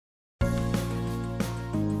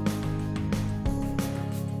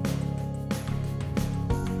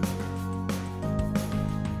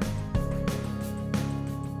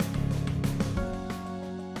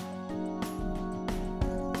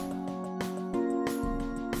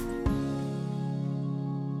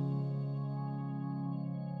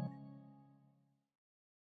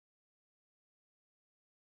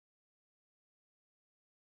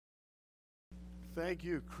Thank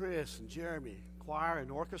you, Chris and Jeremy, choir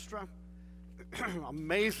and orchestra.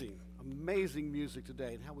 Amazing music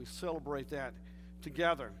today and how we celebrate that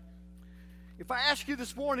together. If I ask you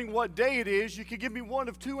this morning what day it is, you could give me one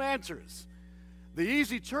of two answers. The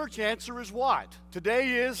easy church answer is what?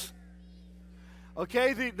 Today is?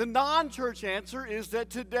 Okay, the non-church answer is that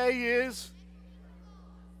today is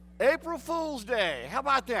April Fool's Day. How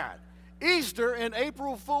about that? Easter and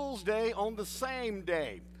April Fool's Day on the same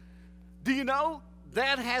day. Do you know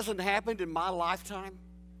that hasn't happened in my lifetime?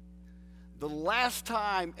 The last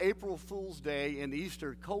time April Fool's Day and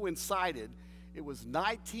Easter coincided, it was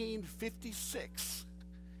 1956.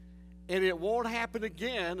 And it won't happen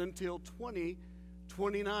again until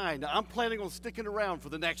 2029. Now, I'm planning on sticking around for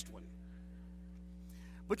the next one.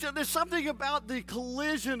 But there's something about the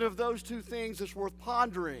collision of those two things that's worth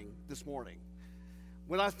pondering this morning.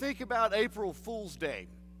 When I think about April Fool's Day,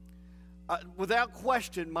 without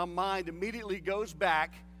question, my mind immediately goes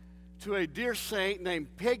back to a dear saint named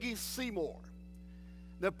Peggy Seymour.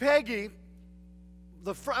 Now, Peggy,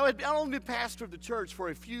 I'd only been pastor of the church for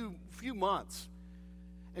a few months,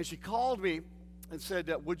 and she called me and said,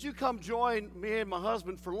 would you come join me and my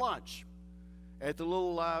husband for lunch at the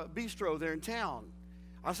little bistro there in town?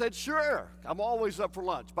 I said, sure, I'm always up for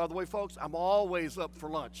lunch. By the way, folks, I'm always up for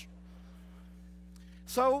lunch.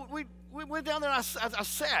 So we went down there and I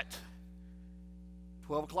sat.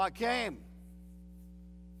 12 o'clock came.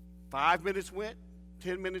 5 minutes went,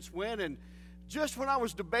 10 minutes went, and just when I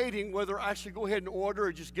was debating whether I should go ahead and order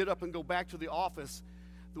or just get up and go back to the office,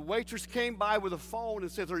 the waitress came by with a phone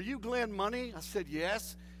and said, are you Glen Money? I said,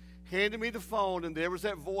 yes. Handed me the phone, and there was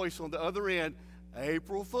that voice on the other end,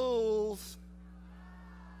 April Fools.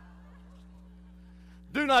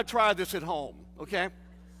 Do not try this at home, okay?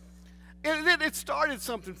 And then it started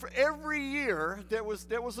something. For every year, there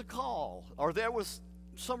was a call, or there was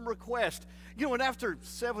some request. You know, and after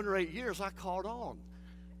 7 or 8 years, I caught on.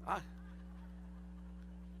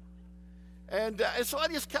 And so I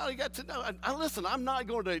just kind of got to know. Listen, I'm not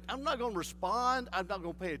going to respond. I'm not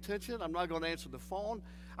going to pay attention. I'm not going to answer the phone.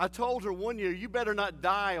 I told her one year, you better not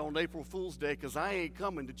die on April Fool's Day, because I ain't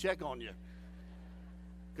coming to check on you,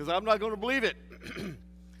 because I'm not going to believe it.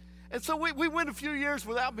 And so we went a few years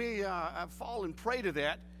without me falling prey to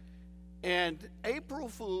that. And April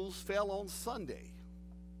Fools fell on Sunday,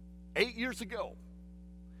 8 years ago.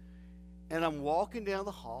 And I'm walking down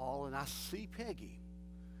the hall, and I see Peggy.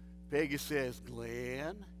 Peggy says,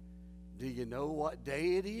 Glenn, do you know what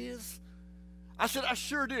day it is? I said, I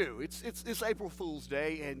sure do. It's April Fool's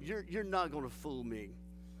Day, and you're not going to fool me.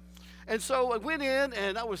 And so I went in,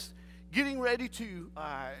 and I was getting ready to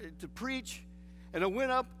preach. And I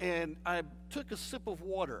went up and I took a sip of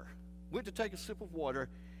water, went to take a sip of water,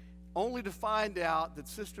 only to find out that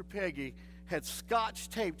Sister Peggy had scotch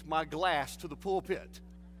taped my glass to the pulpit.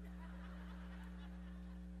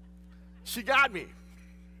 She got me.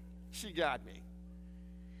 She got me.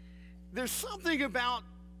 There's something about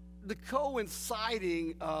the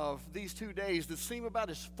coinciding of these 2 days that seem about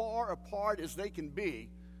as far apart as they can be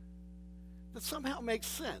that somehow makes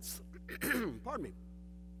sense. Pardon me.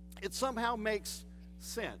 It somehow makes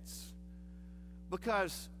sense,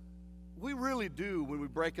 because we really do, when we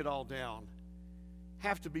break it all down,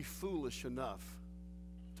 have to be foolish enough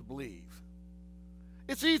to believe.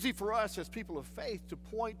 It's easy for us as people of faith to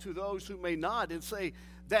point to those who may not and say,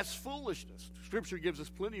 that's foolishness. Scripture gives us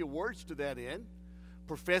plenty of words to that end.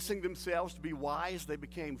 Professing themselves to be wise, they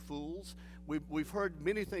became fools. We've heard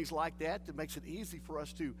many things like that makes it easy for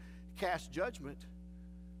us to cast judgment.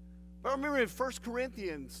 But I remember in 1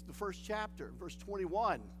 Corinthians, the first chapter, verse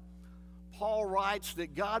 21, Paul writes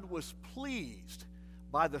that God was pleased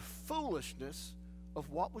by the foolishness of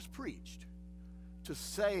what was preached to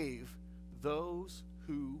save those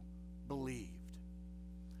who believed.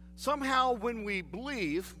 Somehow when we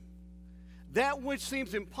believe, that which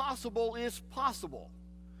seems impossible is possible.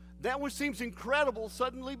 That which seems incredible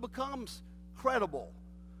suddenly becomes credible,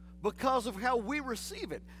 because of how we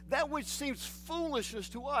receive it. That which seems foolishness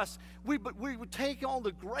to us, we would take on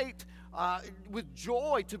the great, with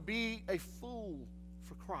joy, to be a fool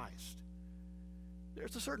for Christ.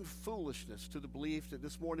 There's a certain foolishness to the belief that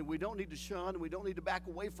this morning we don't need to shun and we don't need to back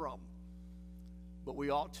away from, but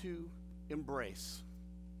we ought to embrace.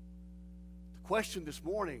 The question this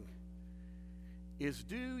morning is,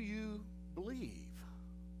 do you believe?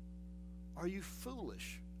 Are you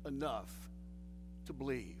foolish enough to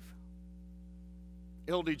believe?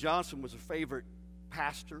 L.D. Johnson was a favorite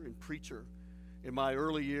pastor and preacher in my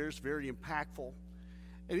early years, very impactful.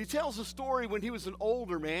 And he tells a story when he was an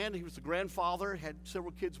older man. He was the grandfather, had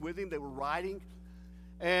several kids with him. They were riding.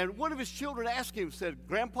 And one of his children asked him, said,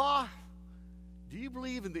 Grandpa, do you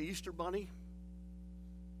believe in the Easter Bunny?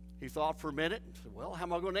 He thought for a minute and said, well, how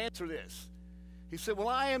am I going to answer this? He said, well,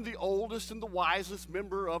 I am the oldest and the wisest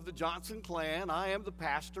member of the Johnson clan. I am the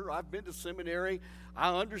pastor. I've been to seminary.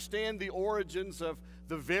 I understand the origins of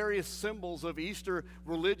the various symbols of Easter,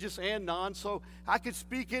 religious and non, so I could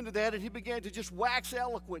speak into that. And he began to just wax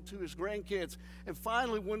eloquent to his grandkids. And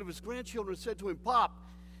finally, one of his grandchildren said to him, Pop,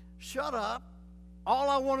 shut up. All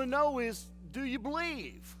I want to know is, do you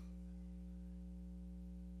believe?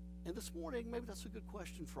 And this morning, maybe that's a good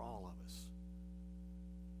question for all of us.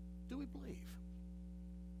 Do we believe?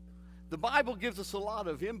 The Bible gives us a lot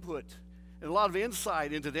of input and a lot of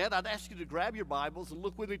insight into that. I'd ask you to grab your Bibles and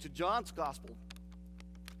look with me to John's Gospel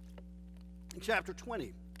in chapter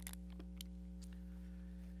 20.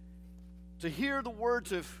 To hear the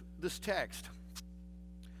words of this text,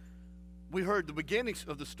 we heard the beginnings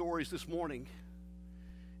of the stories this morning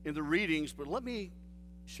in the readings, but let me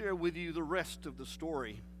share with you the rest of the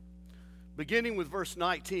story. Beginning with verse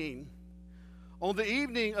 19, on the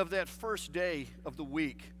evening of that first day of the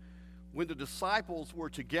week, when the disciples were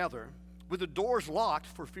together, with the doors locked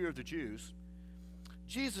for fear of the Jews,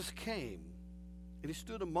 Jesus came, and he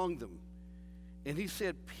stood among them, and he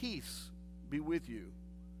said, peace be with you.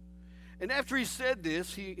 And after he said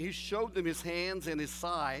this, he showed them his hands and his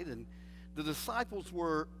side, and the disciples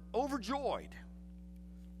were overjoyed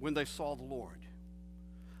when they saw the Lord.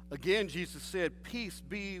 Again, Jesus said, peace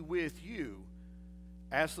be with you.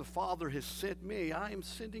 As the Father has sent me, I am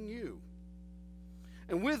sending you.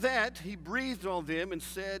 And with that, he breathed on them and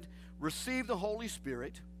said, receive the Holy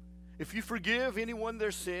Spirit. If you forgive anyone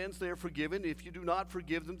their sins, they are forgiven. If you do not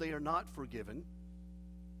forgive them, they are not forgiven.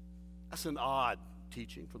 That's an odd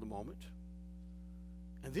teaching for the moment.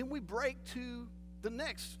 And then we break to the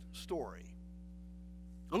next story,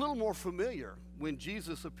 a little more familiar, when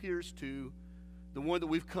Jesus appears to the one that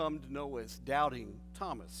we've come to know as Doubting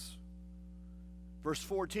Thomas. Verse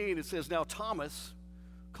 14, it says, now Thomas,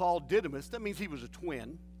 called Didymus, that means he was a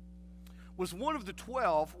twin, was one of the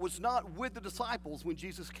 12, was not with the disciples when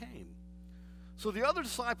Jesus came. So the other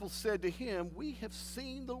disciples said to him, we have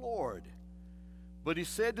seen the Lord. But he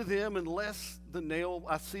said to them, unless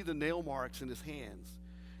I see the nail marks in his hands,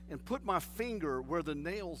 and put my finger where the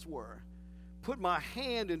nails were, put my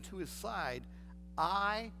hand into his side,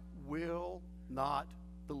 I will not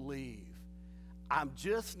believe. I'm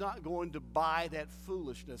just not going to buy that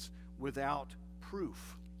foolishness without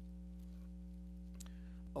proof.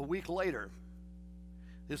 A week later,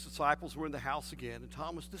 his disciples were in the house again, and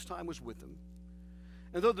Thomas this time was with them.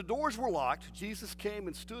 And though the doors were locked, Jesus came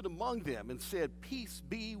and stood among them and said, peace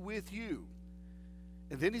be with you.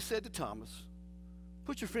 And then he said to Thomas,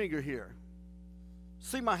 put your finger here.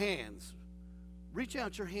 See my hands. Reach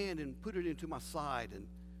out your hand and put it into my side, and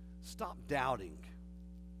stop doubting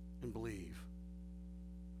and believe.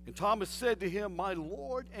 And Thomas said to him, my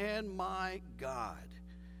Lord and my God.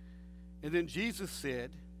 And then Jesus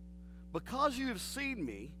said, because you have seen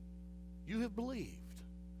me, you have believed.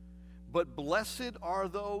 But blessed are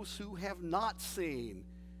those who have not seen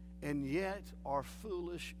and yet are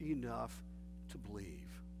foolish enough to believe.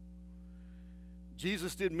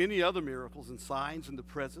 Jesus did many other miracles and signs in the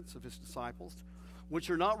presence of his disciples, which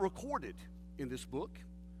are not recorded in this book.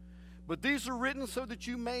 But these are written so that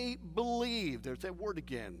you may believe, there's that word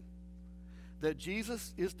again, that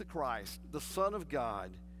Jesus is the Christ, the Son of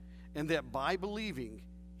God, and that by believing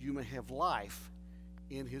you may have life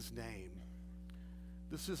in his name.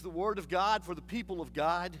 This is the word of God for the people of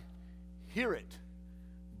God. Hear it,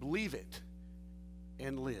 believe it,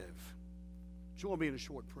 and live. Join me in a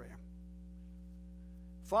short prayer.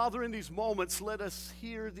 Father, in these moments, let us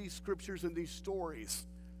hear these scriptures and these stories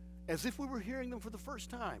as if we were hearing them for the first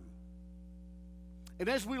time. And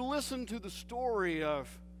as we listen to the story of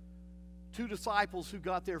two disciples who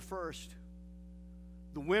got there first,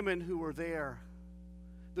 the women who were there,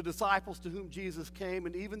 the disciples to whom Jesus came,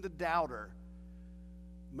 and even the doubter,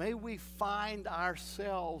 may we find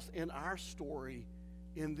ourselves in our story,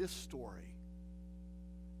 in this story.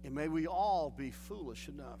 And may we all be foolish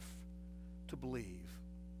enough to believe.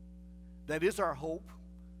 That is our hope,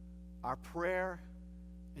 our prayer,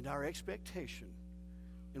 and our expectation.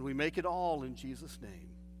 And we make it all in Jesus' name.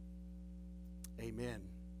 Amen.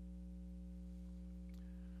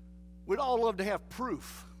 We'd all love to have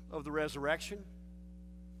proof of the resurrection.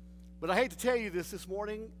 But I hate to tell you this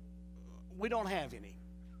morning, we don't have any.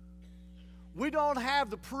 We don't have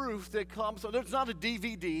the proof that comes. So there's not a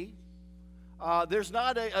DVD. There's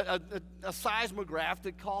not a seismograph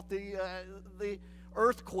that caught the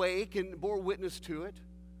earthquake and bore witness to it.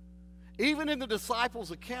 Even in the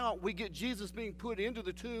disciples' account, we get Jesus being put into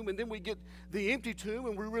the tomb, and then we get the empty tomb,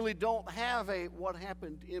 and we really don't have a what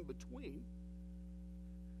happened in between.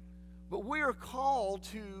 But we are called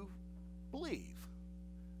to believe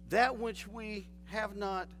that which we have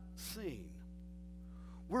not seen.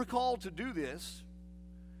 We're called to do this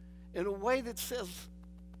in a way that says,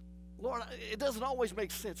 Lord, it doesn't always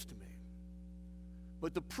make sense to me,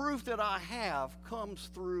 but the proof that I have comes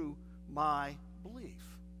through my belief.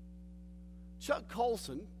 Chuck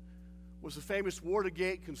Colson was a famous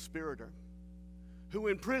Watergate conspirator who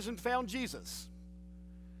in prison found Jesus,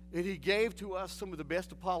 and he gave to us some of the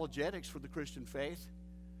best apologetics for the Christian faith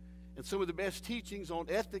and some of the best teachings on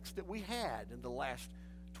ethics that we had in the last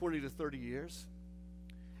 20 to 30 years.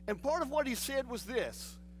 And part of what he said was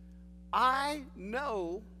this: I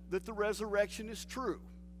know that the resurrection is true.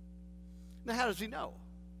 Now, how does he know?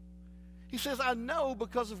 He says, I know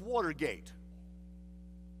because of Watergate.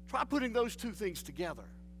 Try putting those two things together.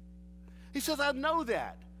 He says, I know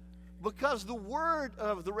that because the word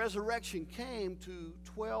of the resurrection came to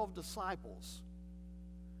 12 disciples,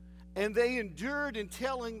 and they endured in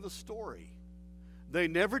telling the story. They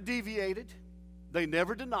never deviated. They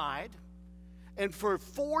never denied. And for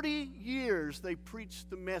 40 years, they preached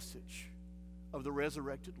the message of the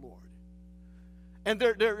resurrected Lord. And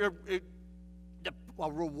a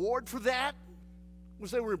reward for that was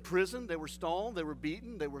they were in prison, they were stoned, they were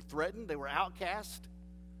beaten, they were threatened, they were outcast.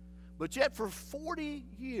 But yet for 40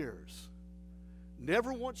 years,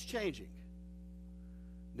 never once changing,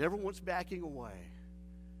 never once backing away.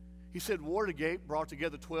 He said Watergate brought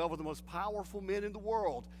together 12 of the most powerful men in the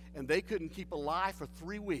world, and they couldn't keep alive for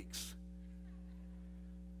 3 weeks.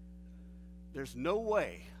 There's no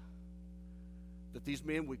way that these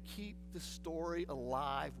men would keep the story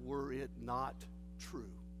alive were it not true.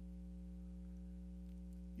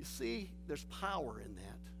 You see, there's power in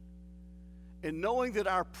that. And knowing that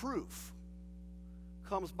our proof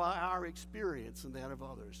comes by our experience and that of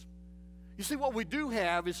others. You see, what we do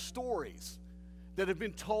have is stories that have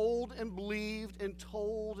been told and believed and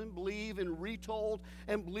told and believed and retold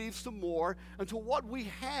and believed some more until what we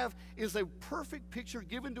have is a perfect picture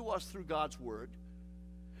given to us through God's Word.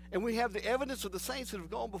 And we have the evidence of the saints that have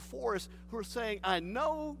gone before us who are saying, I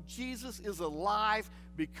know Jesus is alive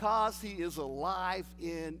because he is alive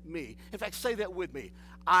in me. In fact, say that with me.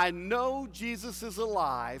 I know Jesus is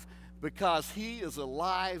alive because he is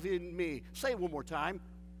alive in me. Say it one more time.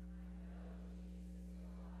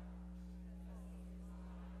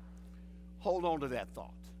 Hold on to that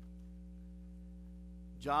thought.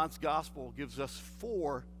 John's gospel gives us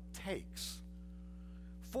 4 takes,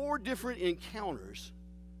 4 different encounters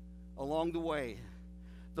along the way.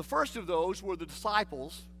 The first of those were the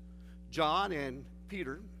disciples, John and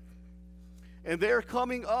Peter, and they're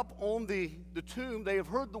coming up on the tomb. They have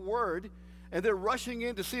heard the word, and they're rushing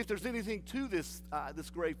in to see if there's anything to this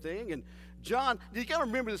great thing. And John, you got to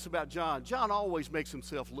remember this about John. John always makes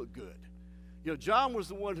himself look good. You know, John was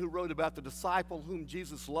the one who wrote about the disciple whom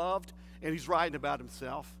Jesus loved, and he's writing about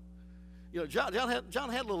himself. You know, John had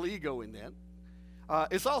a little ego in that.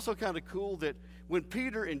 It's also kind of cool that when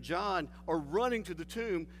Peter and John are running to the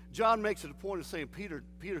tomb, John makes it a point of saying, Peter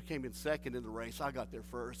came in second in the race. I got there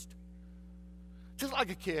first. Just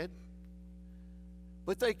like a kid.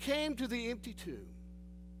 But they came to the empty tomb,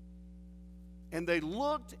 and they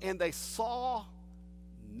looked and they saw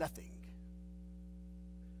nothing.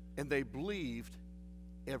 And they believed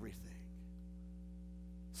everything.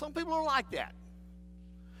 Some people are like that.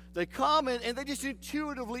 They come and they just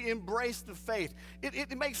intuitively embrace the faith.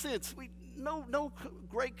 It makes sense. No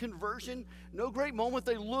great conversion, no great moment.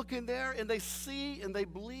 They look in there and they see and they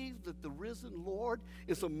believe that the risen Lord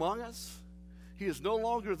is among us. He is no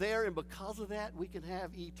longer there, and because of that, we can have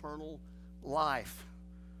eternal life.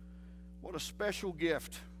 What a special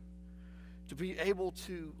gift to be able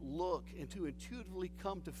to look and to intuitively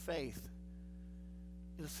come to faith.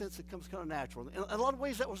 In a sense, it comes kind of natural. In a lot of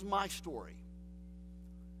ways, that was my story.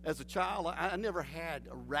 As a child, I never had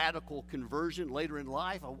a radical conversion later in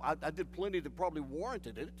life. I did plenty that probably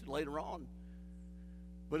warranted it later on.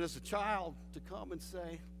 But as a child, to come and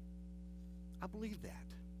say, I believe that.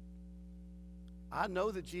 I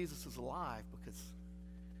know that Jesus is alive because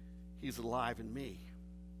he's alive in me.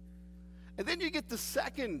 And then you get the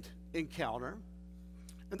second encounter,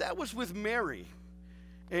 and that was with Mary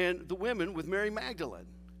and the women with Mary Magdalene.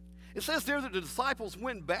 It says there that the disciples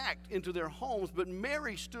went back into their homes, but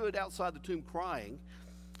Mary stood outside the tomb crying.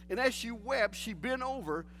 And as she wept, she bent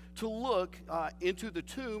over to look into the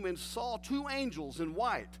tomb and saw 2 angels in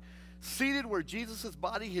white, seated where Jesus'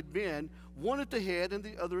 body had been, one at the head and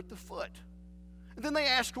the other at the foot. And then they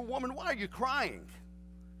asked her, woman, why are you crying?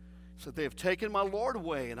 said, they have taken my Lord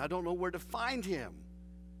away, and I don't know where to find him.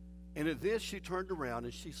 And at this, she turned around,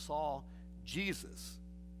 and she saw Jesus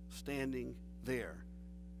standing there.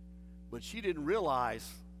 But she didn't realize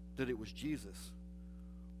that it was Jesus.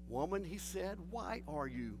 Woman, he said, why are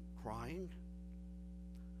you crying?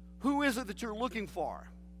 Who is it that you're looking for?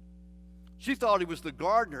 She thought he was the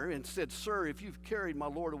gardener and said, sir, if you've carried my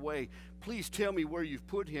Lord away, please tell me where you've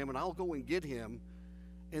put him, and I'll go and get him.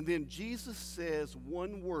 And then Jesus says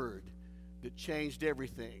one word that changed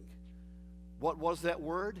everything. What was that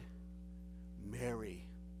word? Mary.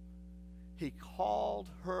 He called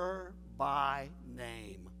her by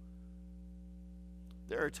name.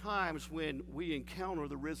 There are times when we encounter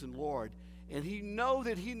the risen Lord, and he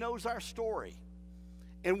knows our story.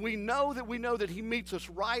 And we know that he meets us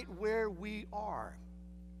right where we are.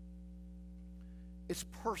 It's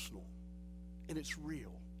personal, and it's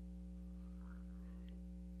real.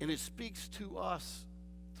 And it speaks to us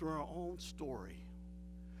through our own story.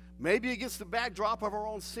 Maybe against the backdrop of our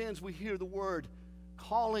own sins, we hear the word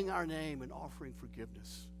calling our name and offering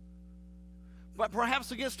forgiveness. But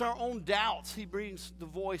perhaps against our own doubts, he brings the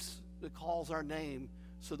voice that calls our name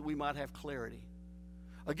so that we might have clarity.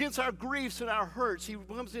 Against our griefs and our hurts, he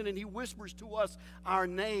comes in and he whispers to us our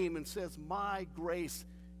name and says, my grace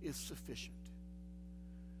is sufficient.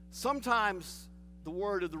 Sometimes the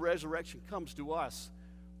word of the resurrection comes to us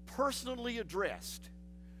personally addressed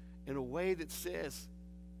in a way that says,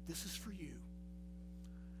 this is for you.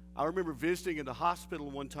 I remember visiting in the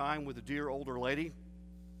hospital one time with a dear older lady.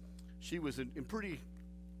 She was in pretty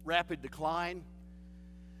rapid decline.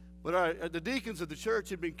 But the deacons of the church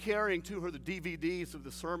had been carrying to her the DVDs of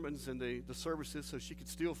the sermons and the services so she could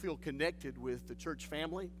still feel connected with the church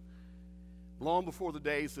family, long before the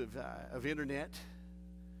days of internet.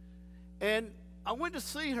 And I went to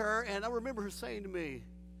see her, and I remember her saying to me,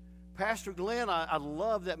 Pastor Glenn, I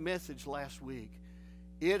love that message last week.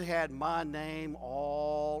 It had my name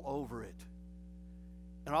all over it.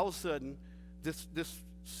 And all of a sudden, this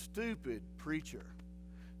stupid preacher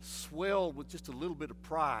swelled with just a little bit of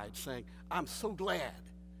pride, saying, I'm so glad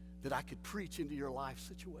that I could preach into your life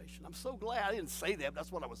situation. I'm so glad. I didn't say that, but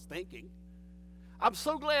that's what I was thinking. I'm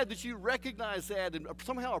so glad that you recognized that and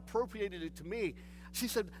somehow appropriated it to me. She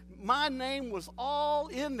said, my name was all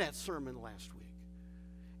in that sermon last week.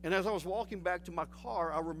 And as I was walking back to my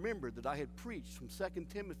car, I remembered that I had preached from 2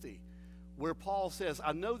 Timothy, where Paul says,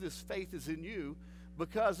 I know this faith is in you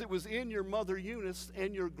because it was in your mother Eunice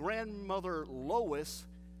and your grandmother Lois.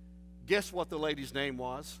 Guess what the lady's name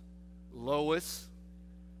was? Lois.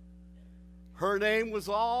 Her name was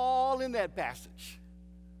all in that passage.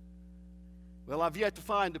 Well, I've yet to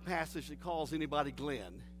find a passage that calls anybody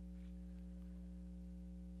Glenn.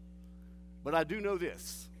 But I do know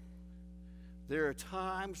this. There are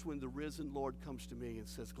times when the risen Lord comes to me and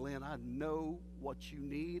says, Glenn, I know what you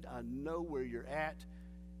need. I know where you're at.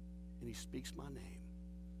 And he speaks my name.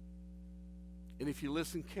 And if you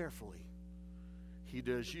listen carefully, he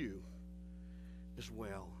does you as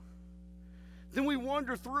well. Then we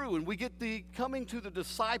wander through and we get the coming to the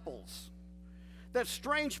disciples. That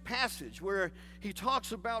strange passage where he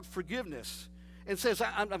talks about forgiveness and says,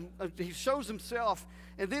 he shows himself,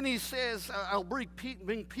 and then he says, I'll bring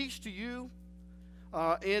peace to you.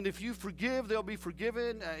 And if you forgive, they'll be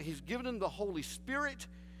forgiven. He's given them the Holy Spirit.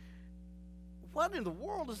 What in the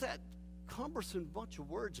world does that cumbersome bunch of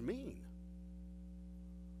words mean?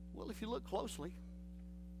 Well, if you look closely,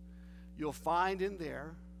 you'll find in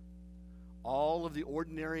there all of the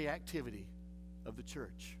ordinary activity of the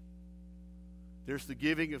church. There's the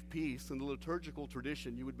giving of peace. In the liturgical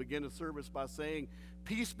tradition, you would begin a service by saying,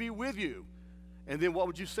 peace be with you. And then what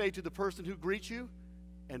would you say to the person who greets you?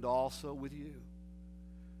 And also with you.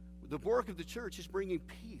 The work of the church is bringing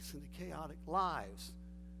peace into chaotic lives.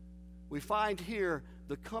 We find here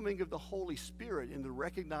the coming of the Holy Spirit and the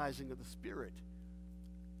recognizing of the Spirit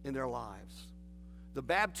in their lives. The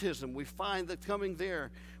baptism, we find that coming there.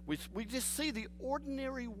 We just see the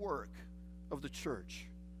ordinary work of the church.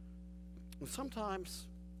 And sometimes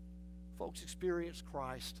folks experience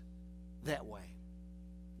Christ that way.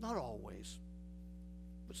 Not always,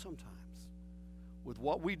 but sometimes. With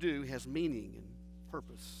what we do has meaning and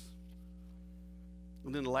purpose.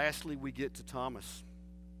 And then lastly, we get to Thomas.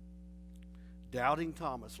 Doubting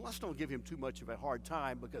Thomas. Let's don't give him too much of a hard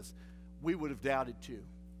time because we would have doubted too.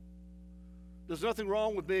 There's nothing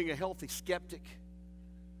wrong with being a healthy skeptic.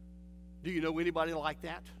 Do you know anybody like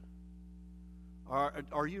that?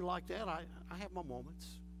 Are you like that? I have my moments.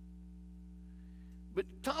 But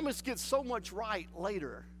Thomas gets so much right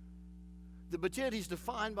later. But yet he's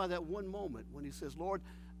defined by that one moment when he says, Lord,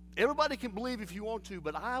 Everybody can believe if you want to,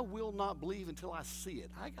 but I will not believe until I see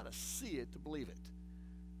it. I got to see it to believe it.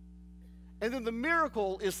 And then the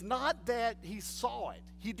miracle is not that he saw it.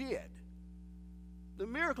 He did. The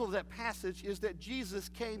miracle of that passage is that Jesus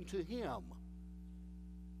came to him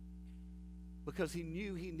because he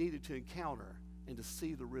knew he needed to encounter and to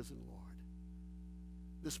see the risen Lord.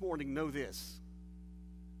 This morning, know this.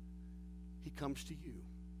 He comes to you.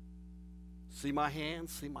 See my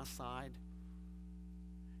hands, see my side.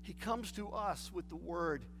 He comes to us with the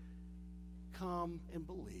word, come and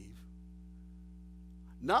believe.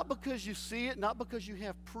 Not because you see it, not because you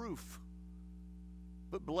have proof,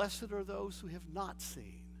 but blessed are those who have not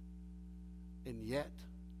seen and yet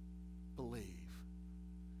believe.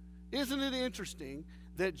 Isn't it interesting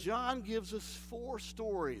that John gives us 4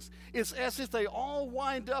 stories? It's as if they all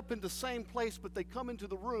wind up in the same place, but they come into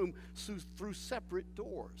the room through separate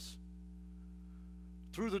doors.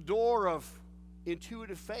 Through the door of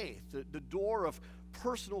intuitive faith, the door of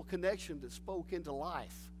personal connection that spoke into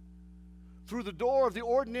life. Through the door of the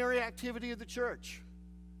ordinary activity of the church.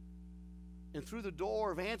 And through the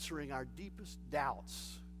door of answering our deepest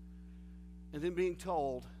doubts. And then being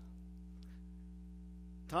told,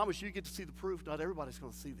 Thomas, you get to see the proof. Not everybody's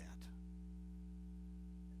going to see that.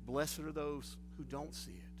 Blessed are those who don't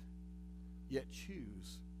see it, yet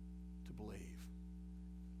choose to believe.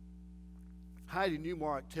 Heidi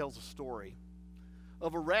Newmark tells a story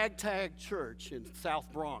of a ragtag church in South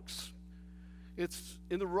Bronx. It's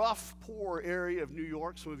in the rough, poor area of New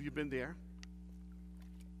York. Some of you have been there.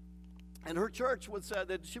 And her church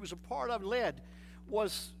that she was a part of, led,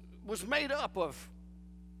 was made up of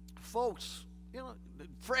folks,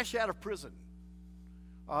 fresh out of prison.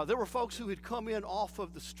 There were folks who had come in off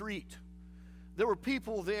of the street. There were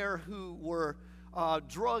people there who were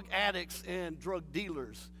drug addicts and drug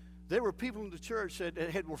dealers. There were people in the church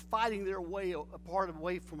that were fighting their way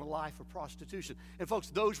away from a life of prostitution. And folks,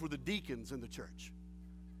 those were the deacons in the church.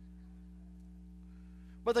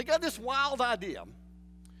 But they got this wild idea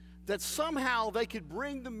that somehow they could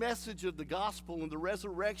bring the message of the gospel and the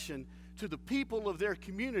resurrection to the people of their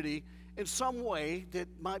community in some way that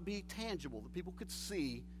might be tangible, that people could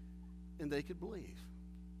see and they could believe.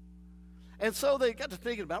 And so they got to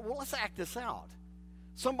thinking about, well, let's act this out.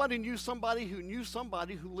 Somebody knew somebody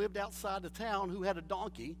who lived outside of town who had a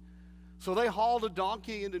donkey. So they hauled a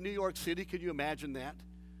donkey into New York City. Can you imagine that?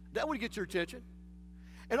 That would get your attention.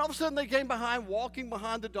 And all of a sudden they came walking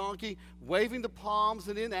behind the donkey, waving the palms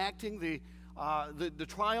and enacting the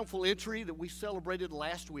triumphal entry that we celebrated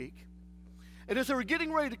last week. And as they were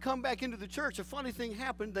getting ready to come back into the church, a funny thing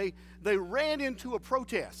happened. They ran into a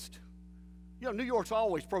protest. New York's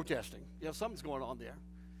always protesting. Something's going on there.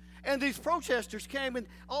 And these protesters came, and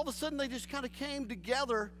all of a sudden they just kind of came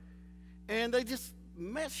together, and they just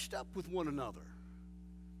meshed up with one another.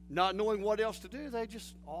 Not knowing what else to do, they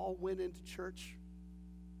just all went into church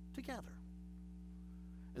together.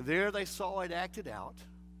 And there they saw it acted out.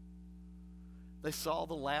 They saw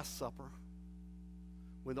the Last Supper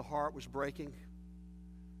when the heart was breaking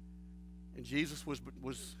and Jesus was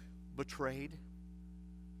betrayed.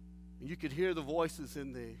 And you could hear the voices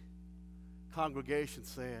in the congregation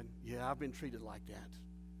saying, yeah, I've been treated like that.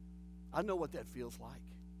 I know what that feels like.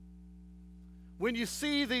 When you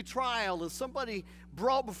see the trial and somebody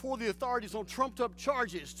brought before the authorities on trumped up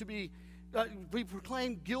charges to be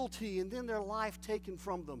proclaimed guilty and then their life taken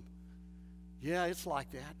from them. Yeah, it's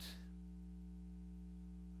like that.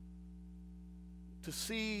 To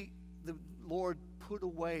see the Lord put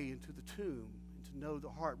away into the tomb and to know the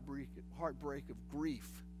heartbreak of grief,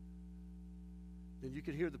 then you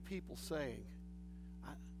could hear the people saying,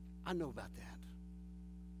 I know about that.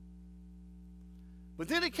 But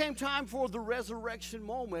then it came time for the resurrection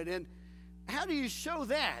moment. And how do you show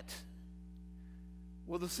that?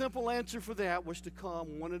 Well, the simple answer for that was to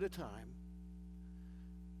come one at a time.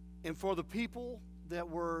 And for the people that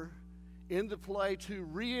were in the play to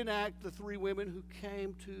reenact the 3 women who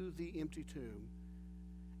came to the empty tomb.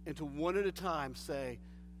 And to one at a time say,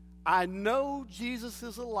 I know Jesus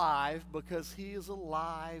is alive because he is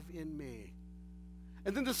alive in me.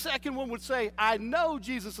 And then the second one would say, I know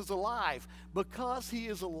Jesus is alive because he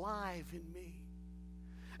is alive in me.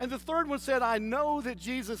 And the third one said, I know that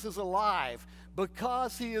Jesus is alive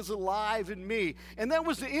because he is alive in me. And that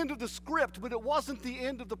was the end of the script, but it wasn't the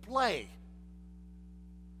end of the play.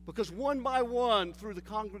 Because one by one through the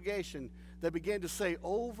congregation, they began to say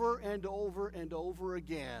over and over and over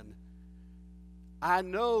again, I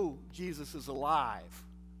know Jesus is alive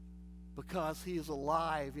because he is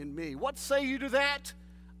alive in me. What say you to that?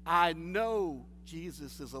 I know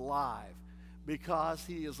Jesus is alive because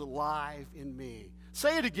he is alive in me.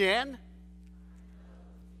 Say it again.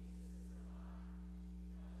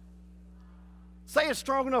 Say it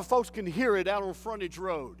strong enough folks can hear it out on Frontage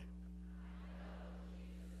Road.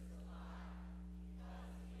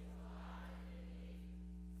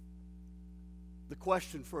 The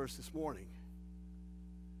question for us this morning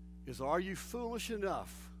is, are you foolish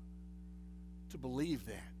enough to believe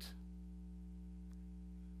that?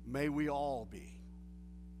 May we all be.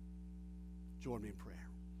 Join me in prayer.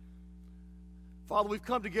 Father, we've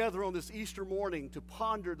come together on this Easter morning to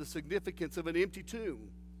ponder the significance of an empty tomb.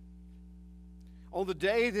 On the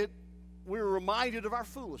day that we're reminded of our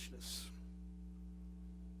foolishness.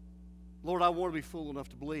 Lord, I want to be fool enough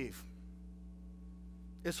to believe.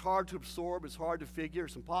 It's hard to absorb, it's hard to figure,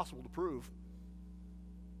 it's impossible to prove,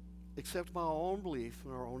 except my own belief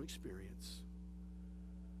and our own experience.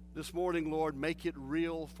 This morning, Lord, make it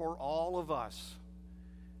real for all of us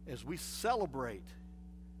as we celebrate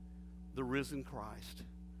the risen Christ,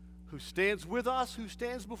 who stands with us, who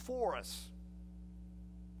stands before us,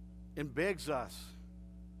 and begs us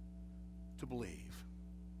to believe.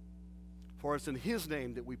 For it's in His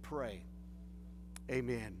name that we pray.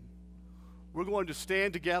 Amen. We're going to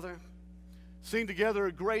stand together, sing together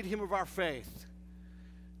a great hymn of our faith,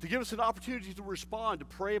 to give us an opportunity to respond, to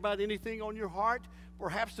pray about anything on your heart,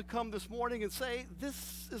 perhaps to come this morning and say,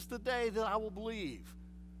 this is the day that I will believe.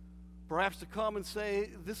 Perhaps to come and say,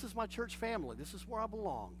 this is my church family, this is where I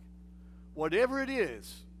belong. Whatever it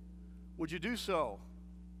is, would you do so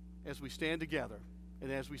as we stand together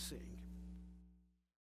and as we sing?